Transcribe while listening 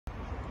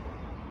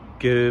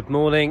Good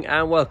morning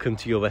and welcome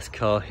to Your Best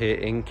Car here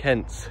in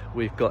Kent.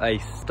 We've got a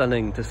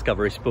stunning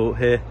Discovery Sport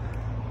here.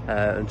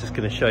 I'm just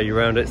going to show you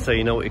around it so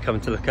you know what you're coming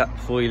to look at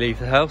before you leave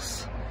the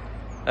house.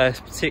 This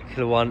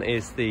particular one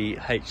is the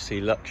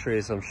HSE Luxury,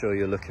 as I'm sure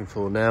you're looking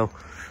for now.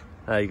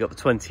 You've got the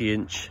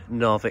 20-inch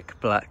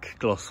Narvik black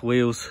gloss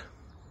wheels.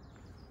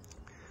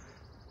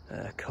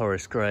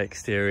 Chorus grey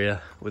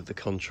exterior with the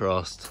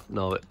contrast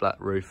Narvik black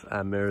roof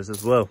and mirrors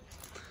as well.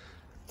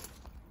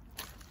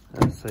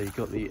 So you've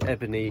got the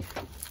ebony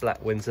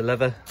black Windsor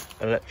leather,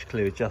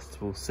 electrically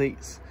adjustable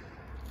seats.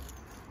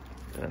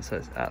 So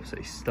it's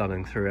absolutely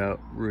stunning throughout.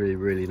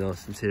 Really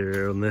nice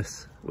interior on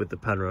this with the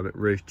panoramic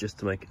roof just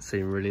to make it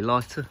seem really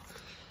lighter.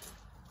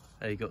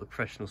 You've got the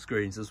professional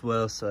screens as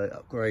well, so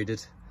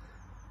upgraded.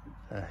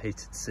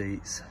 Heated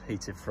seats,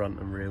 heated front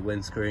and rear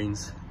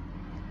windscreens.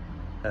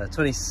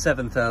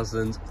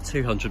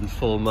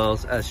 27,204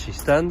 miles as she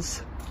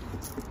stands.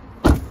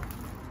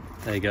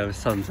 There you go, the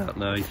sun's out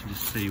now, you can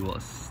just see what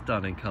a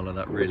stunning colour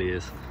that really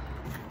is.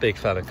 Big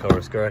fan of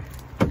Chorus Grey.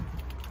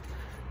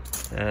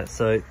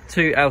 So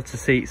two outer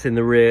seats in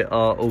the rear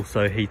are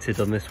also heated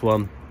on this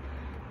one.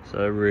 So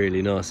a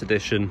really nice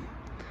addition,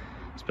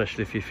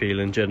 especially if you're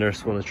feeling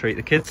generous, want to treat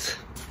the kids.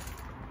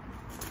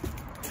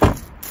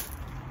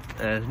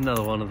 There's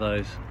another one of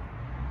those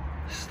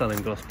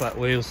stunning gloss black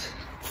wheels.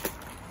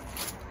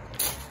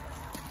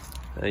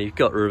 You've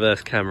got a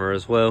reverse camera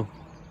as well.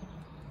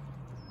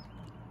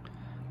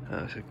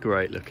 That's a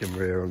great looking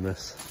rear on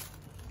this.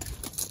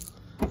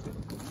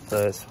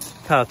 So it's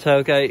power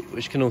tailgate,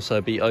 which can also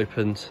be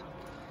opened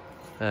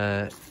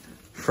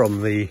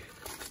from the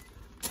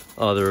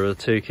either of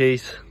the two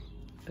keys,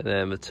 and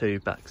then the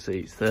two back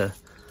seats there,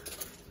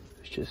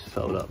 which just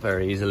fold up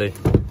very easily.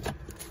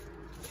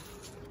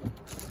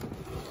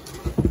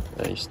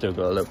 And you've still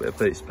got a little bit of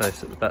boot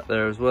space at the back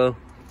there as well,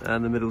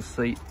 and the middle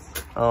seats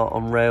are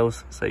on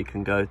rails, so you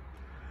can go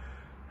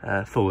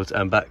forwards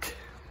and back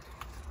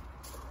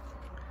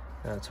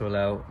to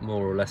allow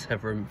more or less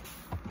headroom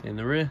in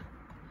the rear.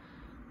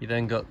 You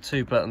then got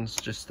two buttons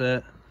just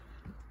there.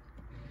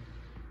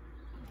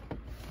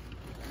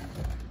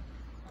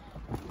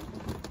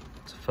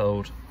 To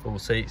fold all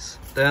seats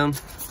down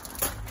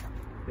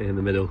in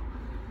the middle.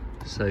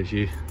 Saves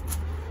you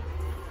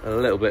a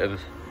little bit of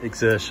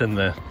exertion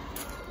there.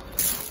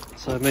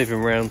 So moving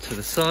around to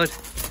the side,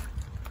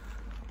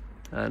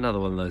 another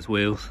one of those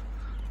wheels.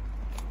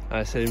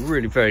 It's in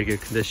really very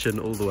good condition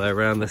all the way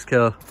around this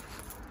car.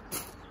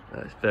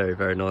 It's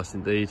very nice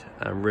indeed,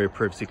 and rear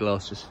privacy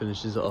glass just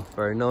finishes it off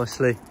very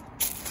nicely.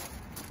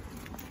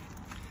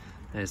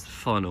 There's the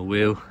final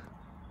wheel,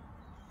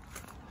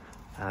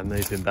 and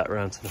moving back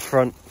around to the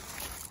front.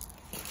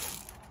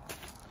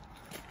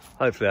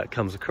 Hopefully that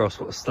comes across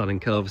what a stunning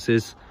car this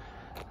is.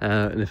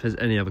 And if there's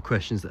any other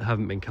questions that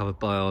haven't been covered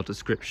by our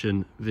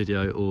description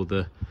video or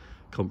the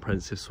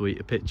comprehensive suite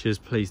of pictures,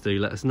 please do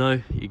let us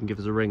know. You can give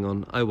us a ring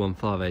on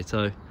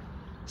 01580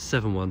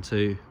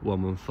 712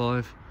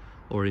 115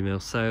 or email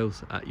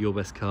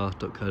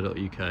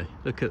sales@yourbestcar.co.uk.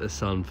 Look at the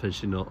sun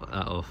finishing that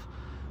off.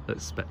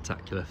 Looks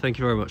spectacular. Thank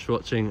you very much for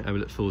watching, and we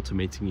look forward to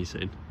meeting you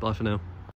soon. Bye for now.